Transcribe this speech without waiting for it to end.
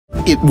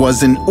It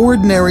was an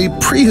ordinary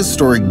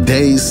prehistoric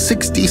day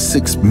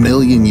 66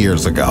 million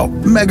years ago.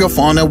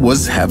 Megafauna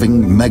was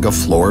having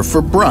megaflora for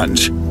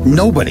brunch.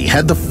 Nobody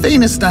had the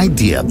faintest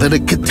idea that a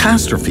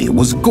catastrophe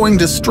was going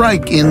to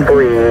strike in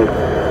 3,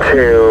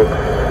 2,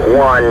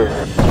 1.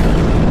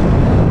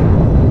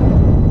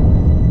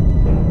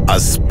 A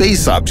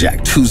space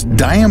object whose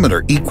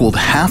diameter equaled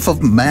half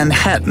of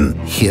Manhattan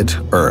hit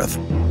Earth.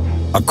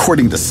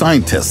 According to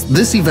scientists,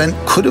 this event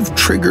could have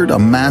triggered a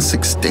mass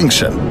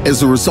extinction.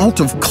 As a result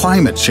of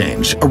climate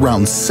change,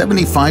 around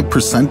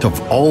 75% of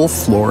all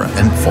flora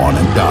and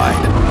fauna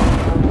died.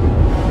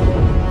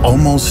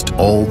 Almost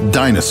all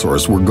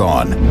dinosaurs were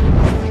gone,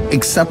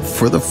 except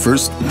for the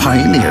first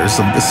pioneers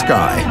of the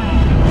sky.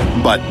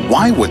 But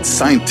why would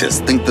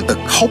scientists think that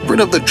the culprit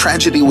of the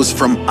tragedy was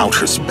from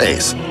outer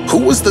space? Who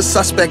was the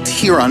suspect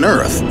here on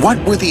Earth? What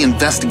were the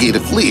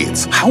investigative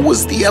leads? How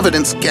was the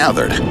evidence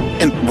gathered?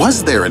 And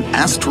was there an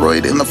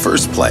asteroid in the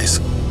first place?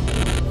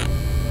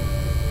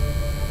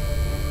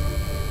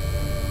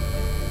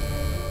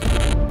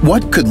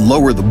 What could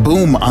lower the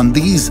boom on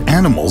these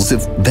animals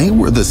if they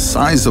were the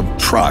size of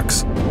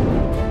trucks?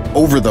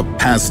 Over the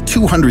past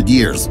 200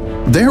 years,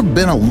 there have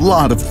been a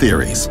lot of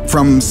theories,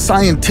 from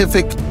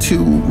scientific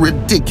to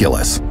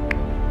ridiculous.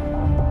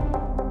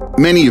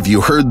 Many of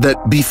you heard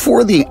that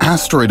before the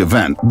asteroid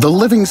event, the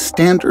living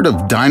standard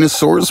of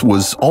dinosaurs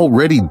was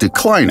already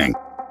declining,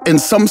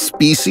 and some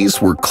species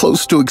were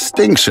close to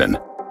extinction.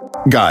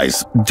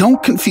 Guys,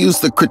 don't confuse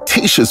the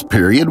Cretaceous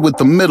period with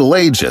the Middle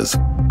Ages.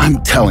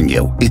 I'm telling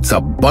you, it's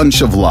a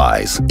bunch of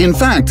lies. In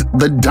fact,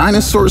 the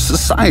dinosaur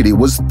society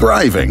was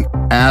thriving.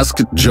 Ask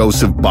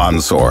Joseph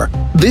Bonsor.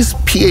 This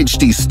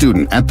PhD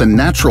student at the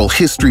Natural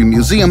History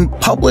Museum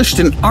published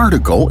an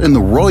article in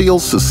the Royal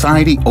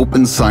Society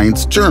Open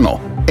Science Journal,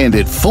 and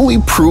it fully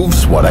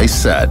proves what I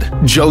said.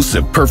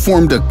 Joseph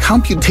performed a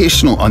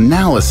computational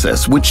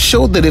analysis which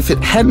showed that if it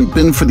hadn't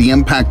been for the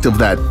impact of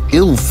that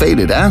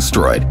ill-fated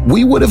asteroid,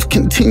 we would have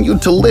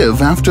continued to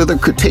live after the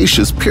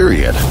Cretaceous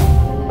period.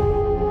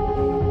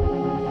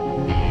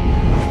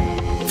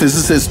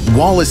 Physicist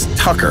Wallace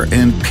Tucker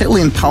and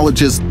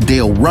paleontologist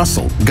Dale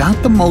Russell got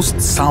the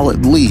most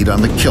solid lead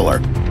on the killer.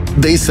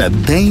 They said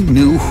they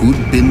knew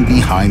who'd been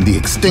behind the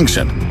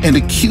extinction and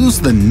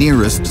accused the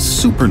nearest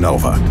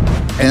supernova.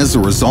 As a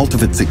result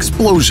of its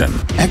explosion,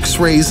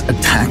 X-rays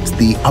attacked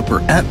the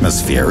upper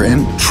atmosphere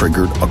and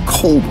triggered a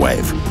cold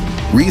wave.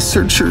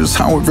 Researchers,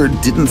 however,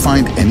 didn't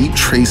find any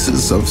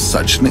traces of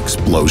such an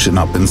explosion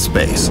up in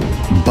space.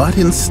 But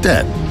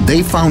instead,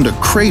 they found a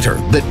crater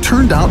that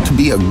turned out to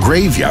be a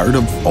graveyard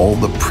of all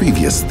the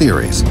previous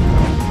theories.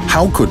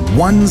 How could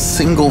one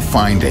single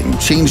finding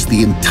change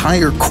the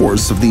entire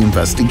course of the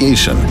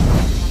investigation?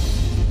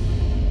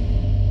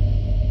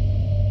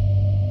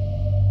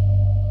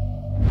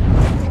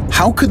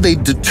 How could they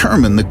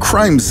determine the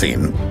crime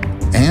scene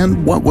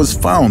and what was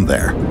found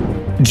there?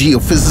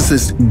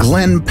 Geophysicist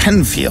Glenn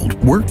Penfield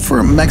worked for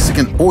a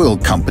Mexican oil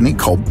company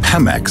called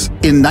Pemex.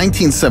 In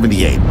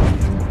 1978,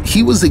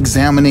 he was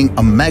examining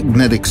a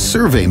magnetic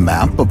survey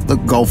map of the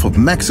Gulf of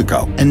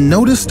Mexico and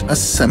noticed a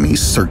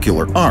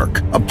semicircular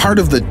arc, a part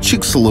of the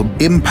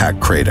Chicxulub impact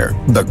crater.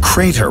 The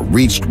crater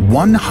reached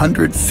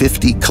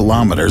 150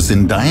 kilometers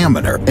in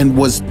diameter and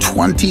was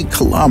 20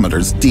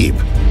 kilometers deep.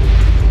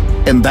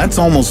 And that's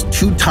almost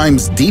 2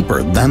 times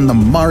deeper than the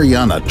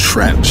Mariana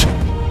Trench.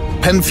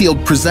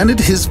 Penfield presented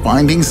his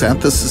findings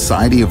at the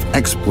Society of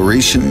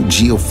Exploration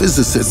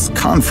Geophysicists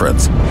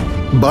Conference,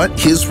 but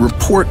his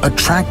report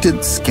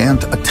attracted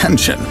scant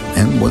attention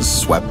and was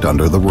swept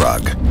under the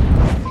rug.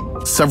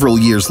 Several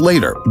years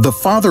later, the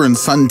father and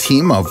son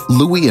team of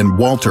Luis and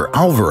Walter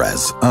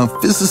Alvarez, a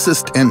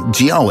physicist and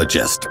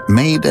geologist,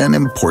 made an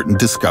important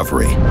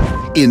discovery.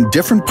 In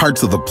different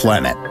parts of the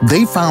planet,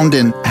 they found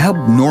an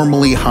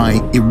abnormally high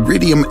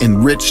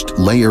iridium-enriched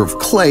layer of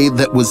clay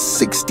that was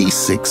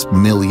 66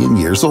 million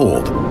years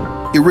old.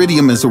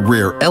 Iridium is a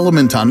rare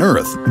element on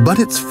Earth, but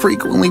it's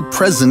frequently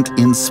present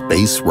in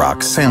space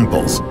rock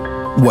samples.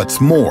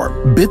 What's more,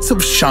 bits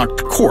of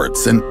shocked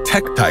quartz and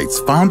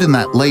tektites found in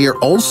that layer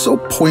also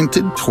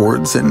pointed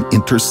towards an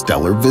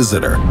interstellar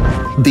visitor.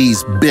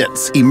 These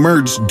bits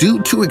emerged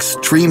due to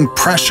extreme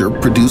pressure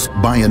produced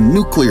by a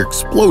nuclear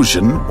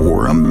explosion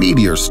or a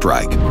meteor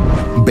strike.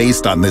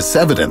 Based on this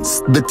evidence,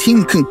 the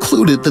team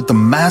concluded that the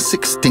mass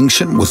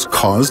extinction was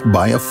caused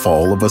by a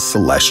fall of a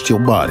celestial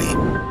body.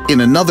 In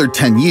another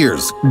 10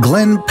 years,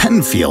 Glenn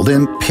Penfield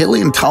and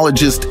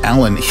paleontologist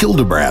Alan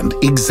Hildebrand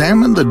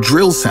examined the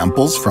drill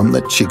samples from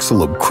the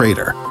Chicxulub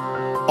crater.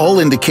 All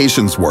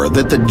indications were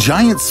that the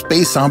giant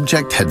space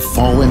object had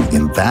fallen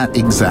in that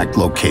exact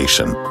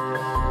location.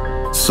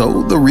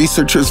 So the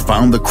researchers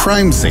found the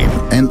crime scene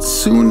and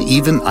soon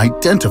even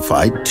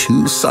identified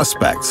 2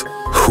 suspects.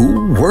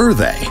 Who were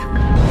they?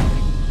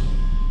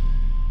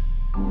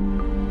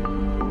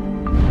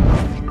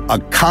 A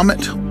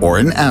comet or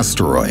an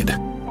asteroid?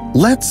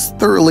 Let's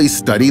thoroughly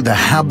study the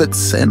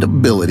habits and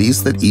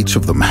abilities that each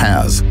of them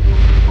has.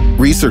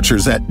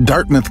 Researchers at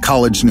Dartmouth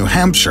College, New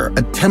Hampshire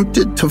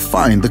attempted to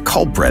find the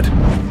culprit.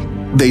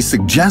 They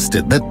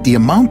suggested that the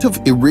amount of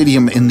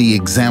iridium in the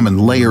examined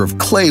layer of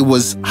clay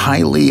was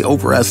highly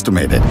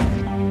overestimated,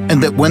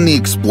 and that when the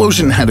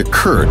explosion had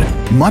occurred,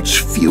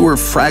 much fewer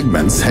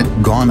fragments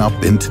had gone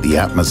up into the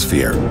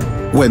atmosphere.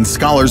 When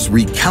scholars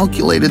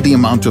recalculated the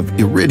amount of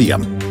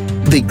iridium,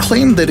 they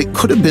claimed that it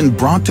could have been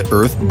brought to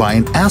Earth by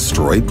an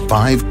asteroid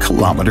 5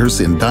 kilometers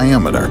in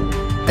diameter,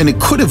 and it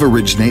could have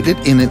originated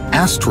in an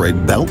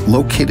asteroid belt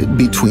located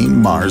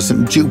between Mars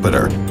and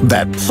Jupiter.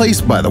 That place,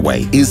 by the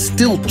way, is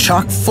still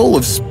chock full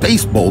of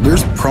space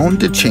boulders prone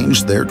to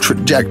change their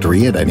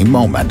trajectory at any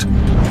moment.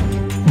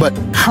 But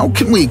how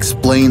can we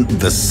explain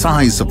the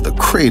size of the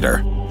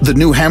crater? The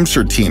New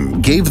Hampshire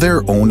team gave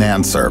their own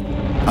answer: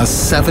 a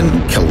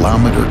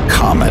 7-kilometer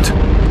comet.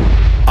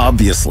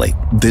 Obviously,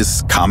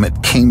 this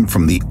comet came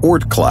from the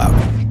Oort cloud.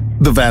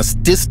 The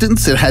vast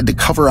distance it had to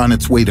cover on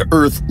its way to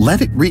Earth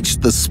let it reach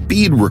the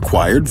speed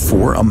required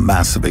for a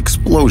massive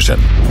explosion.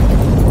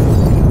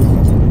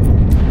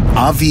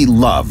 Avi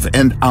Love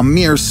and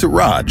Amir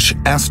Siraj,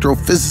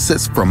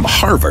 astrophysicists from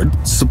Harvard,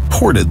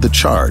 supported the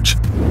charge.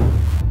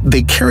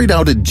 They carried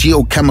out a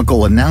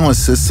geochemical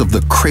analysis of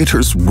the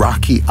crater's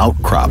rocky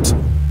outcrops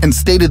and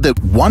stated that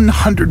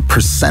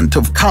 100%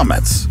 of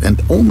comets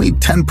and only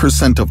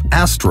 10% of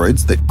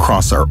asteroids that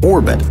cross our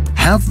orbit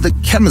have the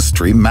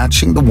chemistry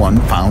matching the one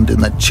found in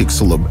the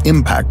Chicxulub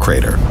impact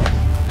crater.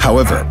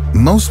 However,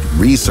 most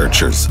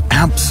researchers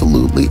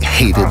absolutely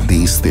hated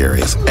these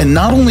theories, and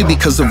not only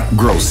because of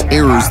gross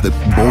errors that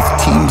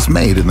both teams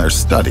made in their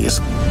studies.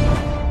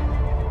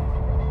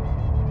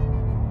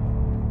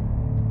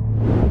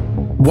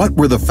 What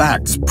were the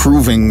facts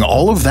proving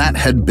all of that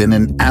had been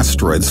an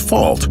asteroid's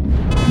fault?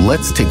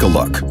 Let's take a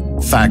look.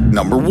 Fact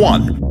number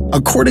 1.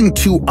 According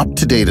to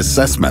up-to-date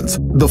assessments,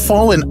 the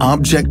fallen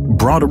object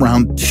brought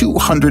around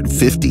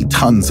 250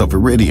 tons of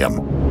iridium.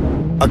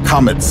 A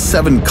comet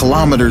 7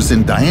 kilometers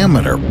in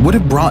diameter would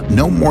have brought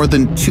no more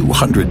than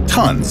 200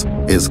 tons,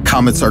 as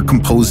comets are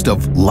composed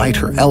of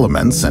lighter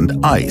elements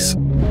and ice.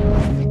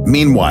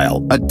 Meanwhile,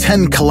 a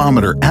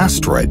 10-kilometer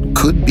asteroid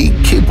could be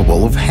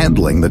capable of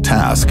handling the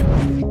task.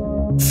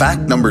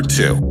 Fact number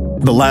 2.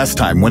 The last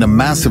time when a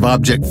massive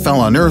object fell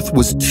on Earth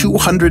was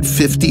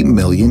 250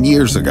 million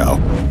years ago.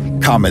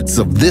 Comets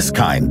of this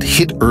kind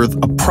hit Earth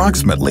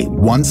approximately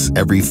once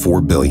every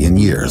 4 billion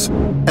years,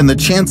 and the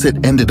chance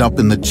it ended up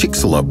in the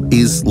Chicxulub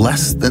is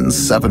less than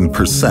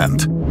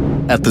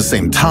 7%. At the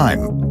same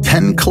time,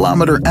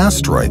 10-kilometer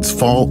asteroids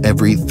fall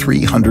every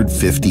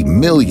 350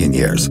 million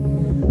years.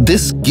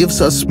 This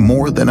gives us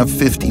more than a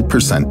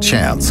 50%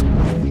 chance.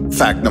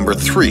 Fact number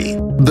 3.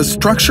 The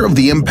structure of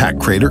the impact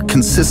crater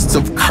consists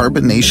of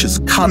carbonaceous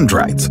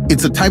chondrites.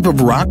 It's a type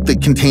of rock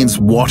that contains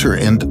water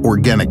and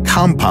organic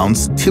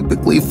compounds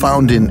typically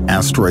found in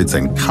asteroids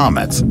and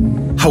comets.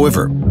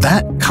 However,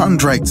 that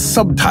chondrite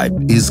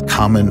subtype is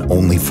common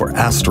only for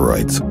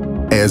asteroids.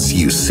 As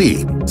you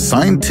see,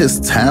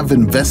 scientists have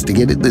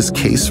investigated this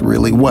case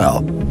really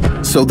well,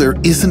 so there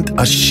isn't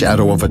a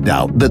shadow of a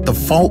doubt that the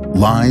fault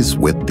lies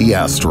with the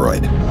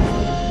asteroid.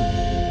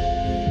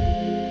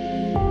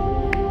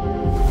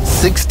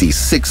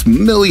 66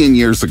 million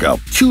years ago,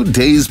 2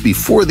 days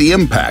before the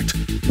impact,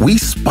 we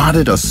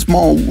spotted a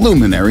small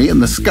luminary in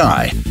the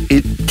sky.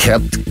 It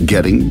kept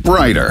getting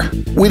brighter.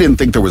 We didn't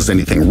think there was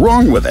anything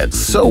wrong with it,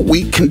 so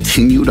we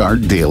continued our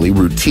daily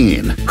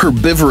routine.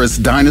 Herbivorous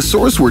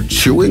dinosaurs were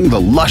chewing the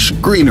lush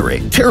greenery,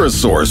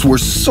 pterosaurs were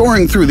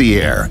soaring through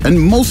the air, and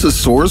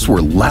mosasaurs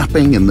were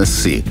lapping in the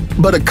sea.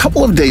 But a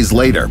couple of days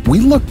later, we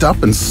looked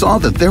up and saw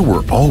that there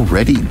were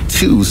already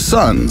 2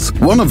 suns.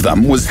 One of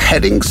them was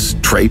heading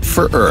straight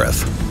for Earth.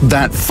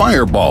 That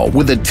fireball,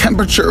 with a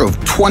temperature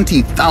of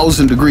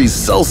 20,000 degrees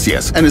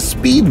Celsius and a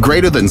speed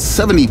greater than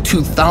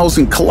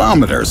 72,000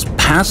 kilometers,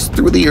 passed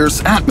through the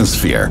Earth's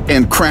atmosphere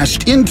and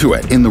crashed into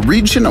it in the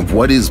region of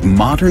what is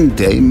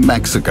modern-day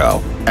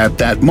Mexico. At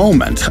that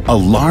moment, a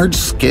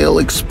large-scale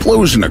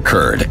explosion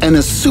occurred and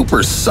a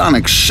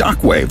supersonic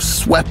shockwave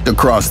swept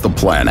across the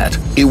planet.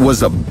 It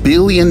was 1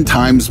 billion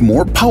times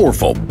more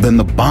powerful than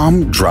the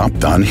bomb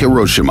dropped on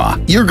Hiroshima.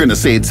 You're gonna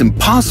say it's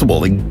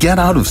impossible to get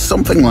out of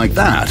something like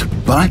that,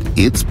 but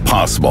it's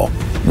possible.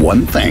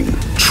 One thing,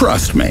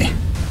 trust me.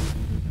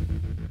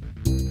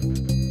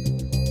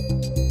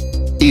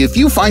 If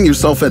you find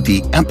yourself at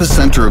the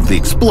epicenter of the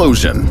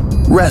explosion,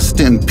 rest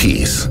in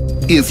peace.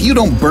 If you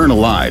don't burn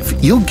alive,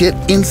 you'll get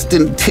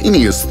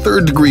instantaneous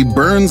third-degree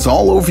burns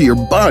all over your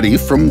body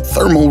from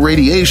thermal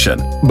radiation.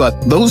 But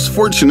those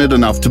fortunate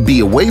enough to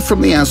be away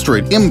from the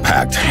asteroid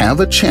impact have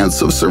a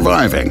chance of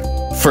surviving.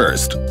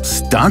 First,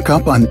 stock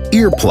up on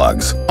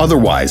earplugs.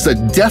 Otherwise, a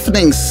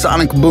deafening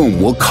sonic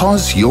boom will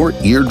cause your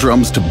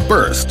eardrums to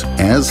burst,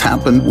 as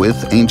happened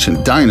with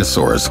ancient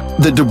dinosaurs.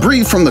 The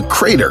debris from the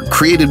crater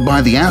created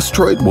by the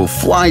asteroid will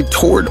fly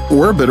toward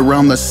orbit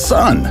around the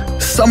Sun.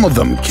 Some of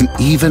them can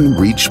even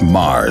reach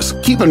Mars.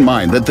 Keep in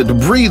mind that the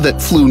debris that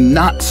flew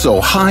not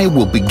so high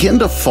will begin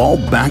to fall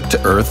back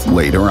to Earth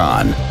later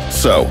on.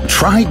 So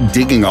try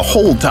digging a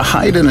hole to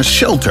hide in a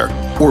shelter,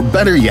 or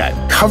better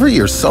yet, cover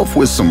yourself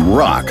with some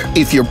rock.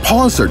 If your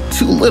paws are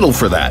too little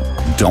for that,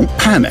 don't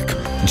panic.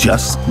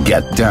 Just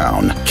get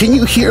down. Can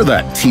you hear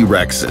that,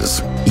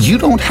 T-Rexes? You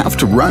don't have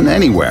to run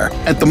anywhere.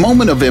 At the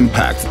moment of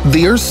impact,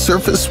 the Earth's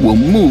surface will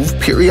move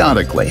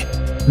periodically.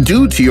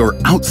 Due to your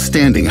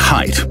outstanding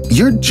height,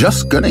 you're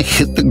just gonna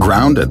hit the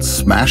ground and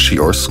smash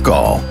your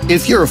skull.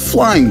 If you're a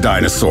flying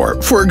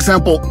dinosaur, for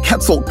example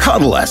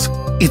Quetzalcoatlus,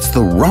 it's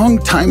the wrong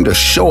time to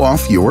show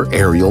off your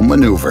aerial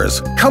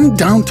maneuvers. Come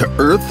down to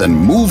Earth and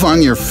move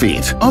on your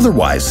feet.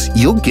 Otherwise,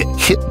 you'll get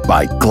hit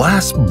by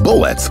glass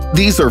bullets.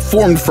 These are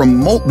formed from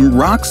molten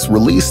rocks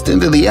released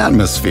into the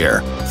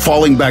atmosphere.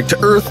 Falling back to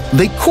Earth,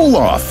 they cool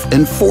off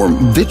and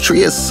form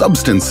vitreous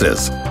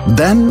substances.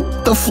 Then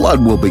the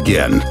flood will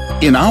begin.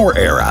 In our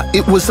era,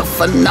 it was a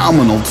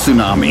phenomenal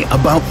tsunami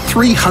about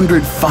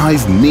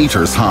 305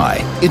 meters high.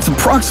 It's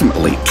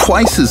approximately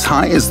twice as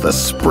high as the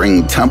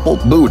Spring Temple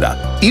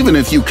Buddha. Even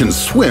if you can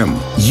swim,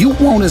 you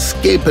won't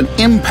escape an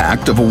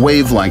impact of a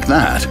wave like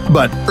that.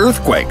 But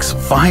earthquakes,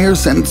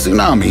 fires, and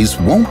tsunamis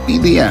won't be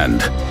the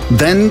end.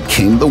 Then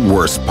came the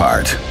worst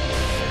part.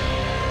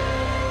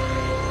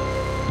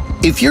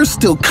 If you're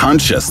still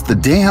conscious the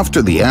day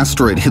after the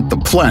asteroid hit the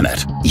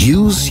planet,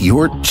 use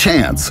your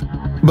chance.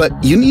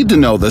 But you need to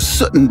know the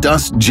soot and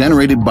dust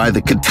generated by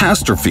the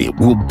catastrophe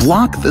will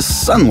block the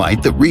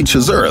sunlight that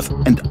reaches Earth,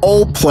 and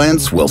all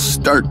plants will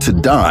start to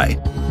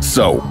die.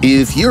 So,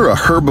 if you're a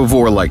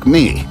herbivore like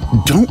me,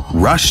 don't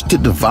rush to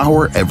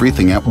devour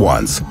everything at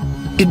once.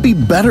 It'd be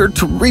better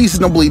to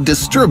reasonably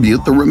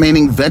distribute the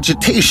remaining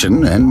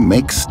vegetation and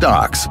make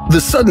stocks. The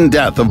sudden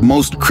death of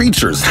most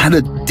creatures had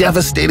a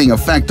devastating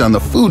effect on the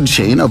food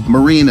chain of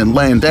marine and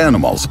land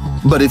animals.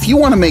 But if you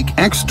want to make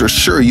extra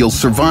sure you'll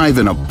survive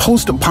in a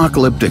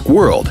post-apocalyptic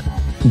world,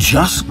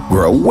 just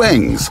grow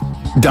wings.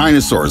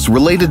 Dinosaurs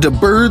related to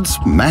birds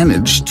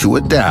managed to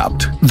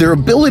adapt. Their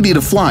ability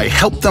to fly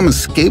helped them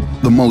escape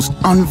the most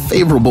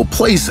unfavorable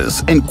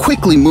places and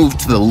quickly move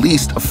to the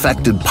least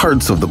affected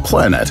parts of the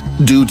planet.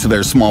 Due to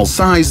their small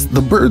size, the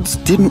birds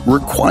didn't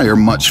require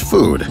much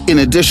food. In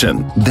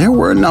addition, there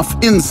were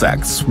enough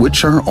insects,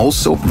 which are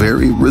also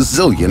very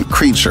resilient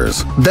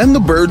creatures. Then the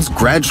birds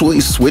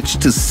gradually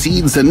switched to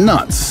seeds and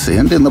nuts,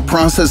 and in the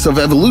process of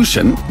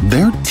evolution,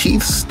 their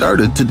teeth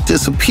started to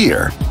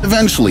disappear.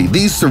 Eventually,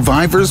 these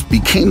survivors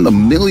became the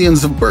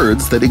millions of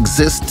birds that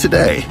exist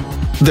today.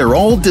 They're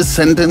all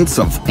descendants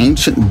of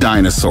ancient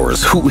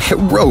dinosaurs who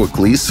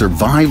heroically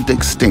survived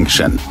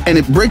extinction. And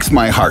it breaks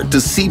my heart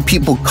to see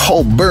people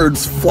call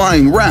birds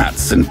flying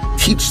rats and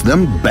teach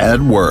them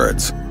bad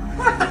words.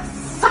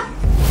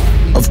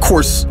 Of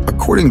course,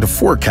 according to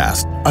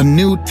forecast, a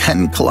new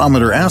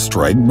 10-kilometer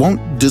asteroid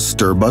won't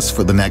disturb us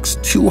for the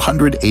next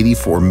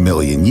 284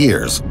 million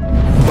years.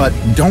 But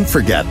don't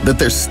forget that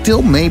there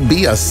still may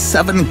be a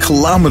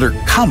 7-kilometer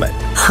comet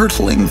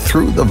hurtling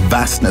through the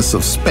vastness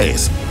of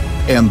space,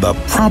 and the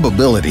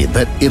probability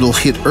that it'll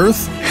hit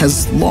Earth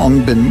has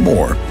long been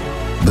more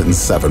than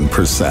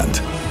 7%.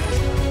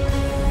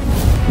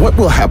 What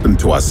will happen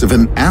to us if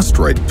an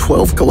asteroid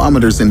 12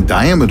 kilometers in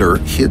diameter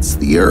hits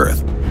the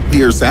Earth?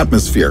 The Earth's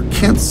atmosphere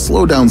can't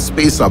slow down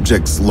space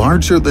objects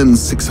larger than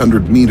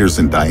 600 meters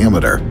in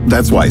diameter.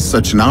 That's why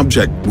such an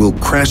object will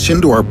crash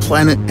into our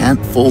planet at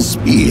full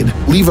speed,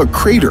 leave a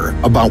crater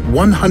about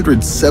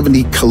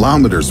 170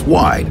 kilometers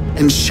wide,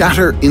 and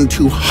shatter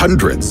into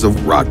hundreds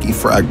of rocky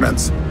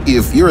fragments.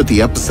 If you're at the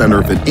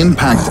epicenter of an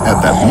impact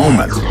at that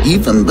moment,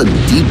 even the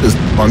deepest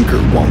bunker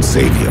won't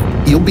save you.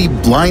 You'll be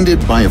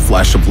blinded by a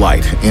flash of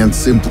light and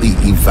simply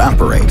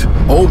evaporate.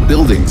 All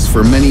buildings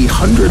for many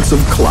hundreds of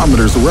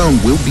kilometers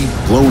around will be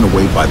blown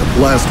away by the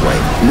blast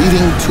wave,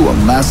 leading to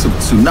a massive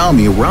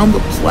tsunami around the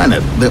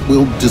planet that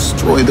will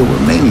destroy the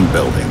remaining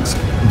buildings.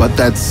 But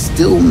that's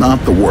still not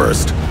the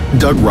worst.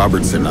 Doug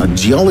Robertson, a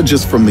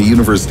geologist from the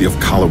University of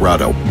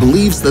Colorado,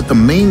 believes that the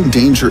main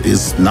danger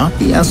is not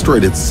the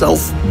asteroid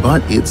itself,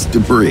 but its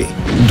debris.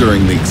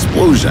 During the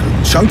explosion,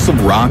 chunks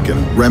of rock and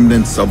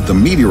remnants of the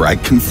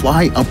meteorite can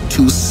fly up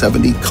to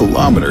 70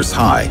 kilometers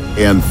high,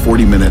 and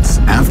 40 minutes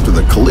after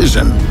the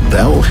collision,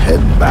 they'll head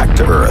back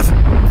to Earth.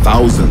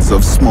 Thousands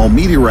of small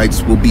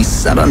meteorites will be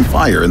set on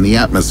fire in the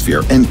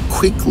atmosphere and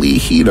quickly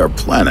heat our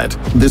planet.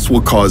 This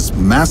will cause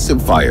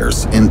massive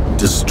fires and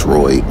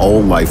destroy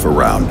all life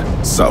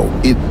around. So,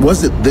 it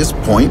was at this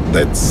point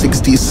that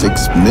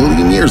 66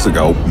 million years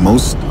ago,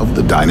 most of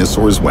the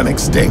dinosaurs went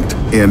extinct.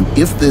 And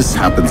if this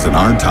happens in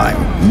our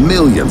time,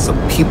 millions of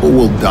people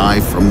will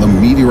die from the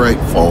meteorite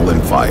fall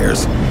and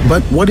fires.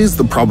 But what is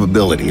the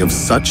probability of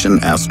such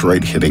an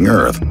asteroid hitting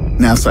Earth?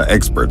 NASA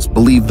experts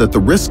believe that the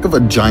risk of a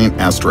giant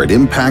asteroid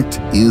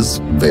impact is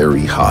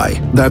very high.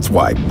 That's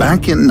why,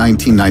 back in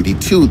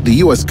 1992, the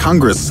US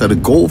Congress set a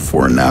goal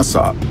for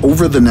NASA.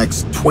 Over the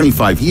next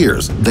 25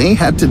 years, they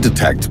had to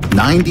detect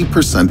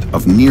 90%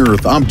 of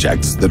near-Earth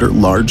objects that are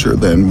larger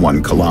than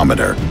 1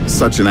 kilometer.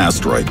 Such an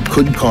asteroid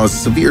could cause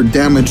severe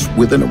damage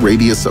within a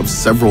radius of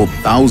several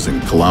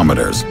thousand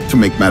kilometers. To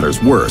make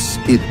matters worse,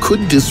 it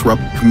could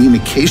disrupt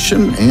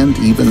communication and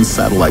even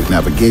satellite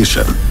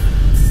navigation.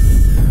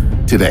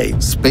 Today,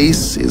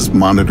 space is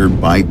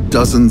monitored by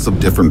dozens of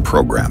different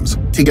programs.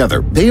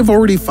 Together, they have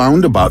already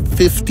found about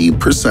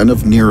 50%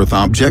 of near-Earth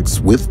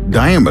objects with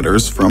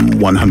diameters from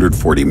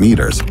 140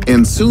 meters.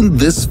 And soon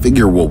this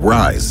figure will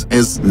rise,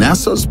 as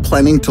NASA's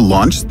planning to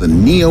launch the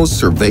NEO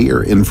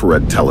Surveyor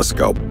Infrared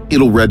Telescope.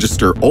 It'll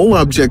register all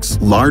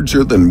objects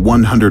larger than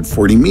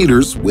 140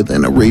 meters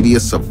within a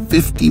radius of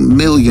 50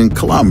 million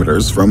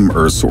kilometers from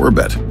Earth's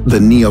orbit. The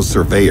NEO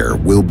Surveyor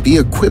will be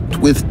equipped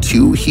with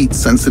 2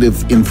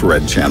 heat-sensitive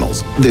infrared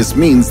channels. This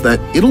means that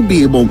it'll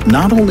be able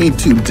not only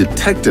to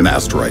detect an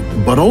asteroid,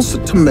 but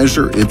also to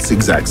measure its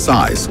exact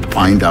size,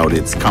 find out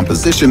its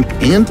composition,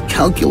 and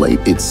calculate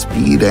its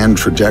speed and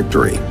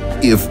trajectory.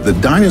 If the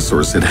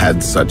dinosaurs had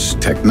had such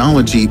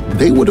technology,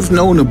 they would have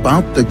known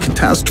about the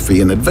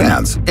catastrophe in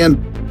advance.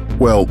 And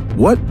well,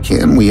 what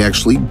can we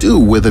actually do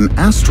with an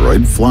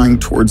asteroid flying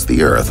towards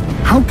the Earth?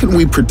 How can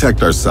we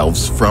protect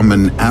ourselves from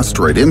an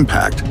asteroid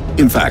impact?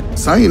 In fact,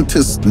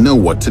 scientists know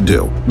what to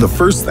do. The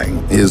first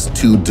thing is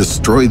to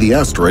destroy the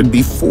asteroid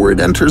before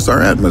it enters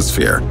our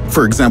atmosphere.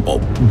 For example,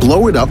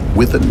 blow it up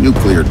with a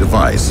nuclear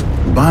device.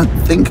 But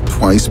think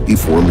twice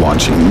before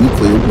launching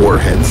nuclear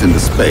warheads into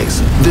space.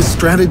 This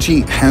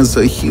strategy has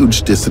a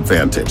huge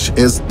disadvantage,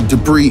 as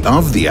debris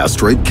of the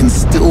asteroid can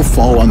still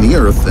fall on the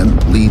Earth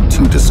and lead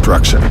to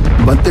destruction.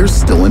 But there's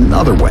still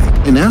another way.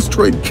 An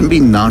asteroid can be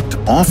knocked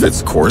off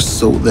its course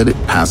so that it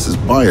passes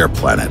by our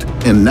planet.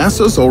 And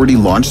NASA's already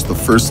launched the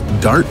first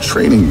DART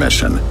training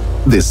mission.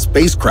 This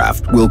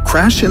spacecraft will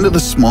crash into the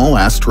small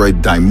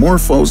asteroid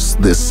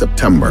Dimorphos this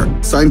September.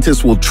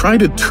 Scientists will try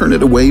to turn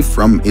it away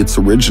from its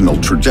original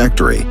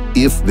trajectory.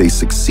 If they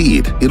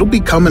succeed, it'll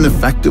become an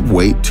effective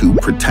way to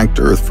protect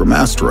Earth from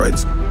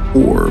asteroids.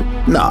 Or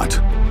not.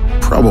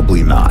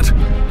 Probably not.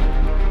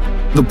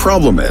 The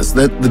problem is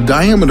that the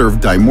diameter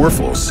of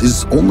Dimorphos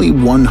is only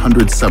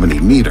 170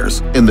 meters,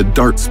 and the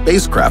DART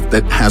spacecraft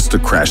that has to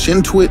crash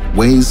into it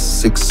weighs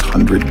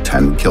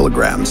 610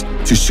 kilograms.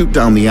 To shoot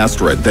down the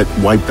asteroid that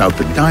wiped out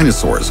the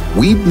dinosaurs,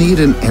 we'd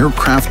need an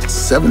aircraft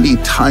 70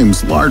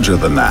 times larger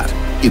than that.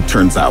 It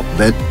turns out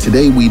that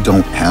today we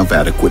don't have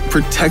adequate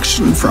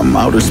protection from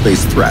outer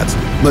space threats,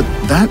 but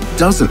that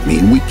doesn't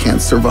mean we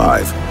can't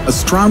survive.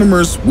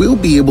 Astronomers will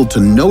be able to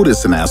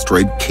notice an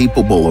asteroid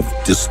capable of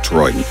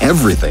destroying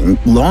everything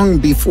long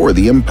before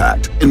the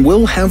impact, and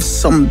we'll have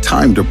some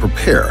time to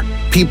prepare.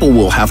 People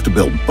will have to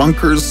build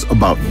bunkers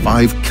about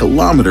 5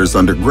 kilometers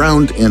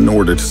underground in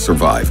order to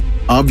survive.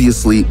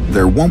 Obviously,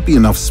 there won't be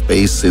enough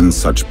space in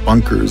such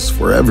bunkers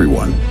for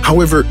everyone.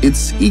 However,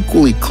 it's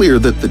equally clear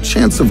that the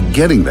chance of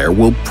getting there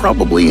will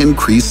probably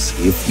increase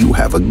if you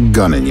have a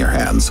gun in your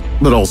hands.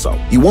 But also,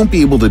 you won't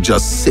be able to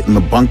just sit in the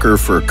bunker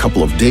for a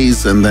couple of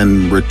days and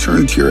then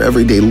return to your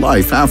everyday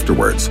life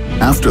afterwards.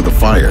 After the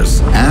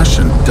fires, ash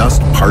and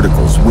dust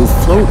particles will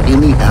float in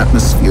the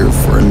atmosphere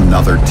for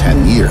another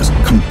 10 years,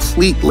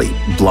 completely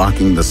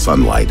blocking the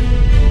sunlight.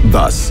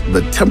 Thus,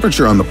 the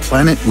temperature on the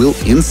planet will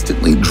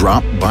instantly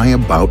drop by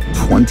about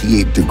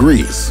 28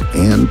 degrees,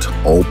 and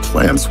all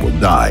plants will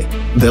die.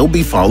 They'll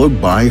be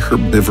followed by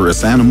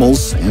herbivorous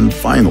animals and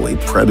finally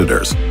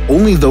predators.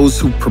 Only those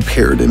who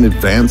prepared in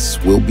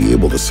advance will be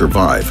able to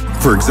survive.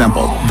 For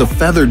example, the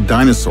feathered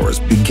dinosaurs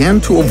began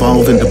to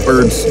evolve into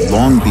birds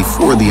long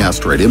before the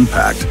asteroid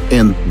impact,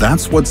 and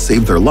that's what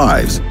saved their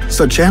lives.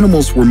 Such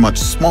animals were much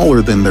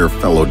smaller than their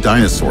fellow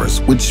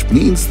dinosaurs, which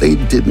means they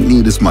didn't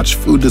need as much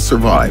food to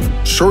survive.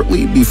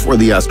 Shortly before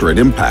the asteroid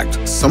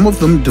impact, some of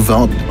them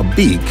developed a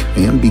beak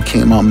and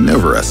became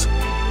omnivorous.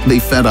 They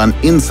fed on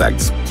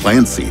insects,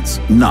 plant seeds,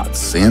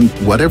 nuts, and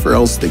whatever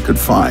else they could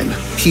find.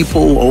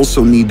 People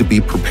also need to be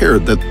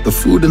prepared that the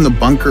food in the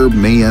bunker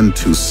may end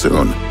too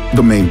soon.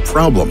 The main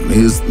problem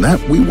is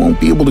that we won't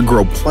be able to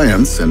grow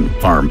plants and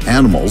farm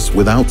animals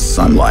without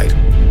sunlight.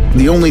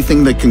 The only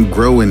thing that can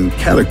grow in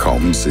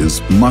catacombs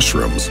is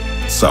mushrooms.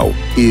 So,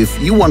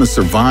 if you want to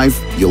survive,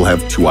 you'll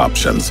have 2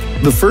 options.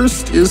 The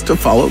first is to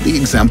follow the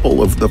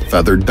example of the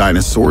feathered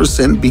dinosaurs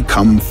and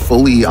become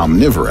fully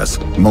omnivorous.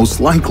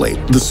 Most likely,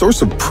 the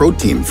source of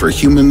protein for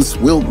humans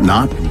will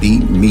not be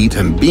meat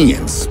and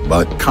beans,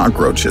 but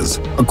cockroaches.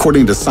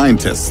 According to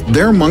scientists,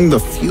 they're among the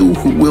few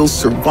who will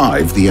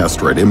survive the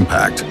asteroid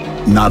impact.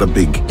 Not a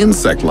big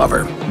insect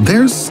lover,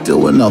 there's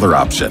still another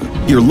option.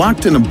 You're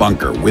locked in a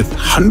bunker with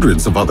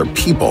hundreds of other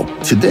people.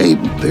 Today,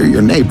 they're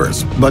your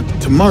neighbors, but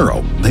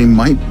tomorrow, they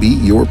might be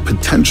your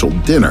potential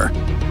dinner.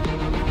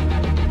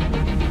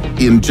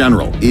 In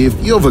general,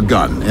 if you have a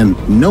gun and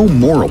no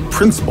moral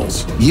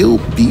principles, you'll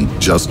be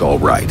just all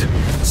right.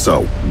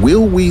 So,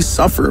 will we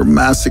suffer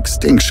mass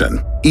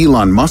extinction?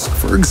 Elon Musk,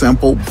 for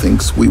example,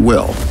 thinks we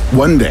will.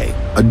 One day,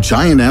 a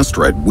giant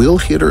asteroid will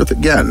hit Earth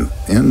again,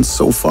 and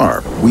so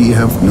far, we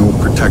have no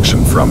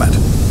protection from it.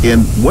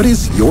 And what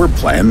is your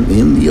plan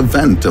in the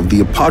event of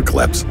the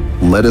apocalypse?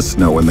 Let us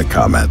know in the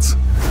comments.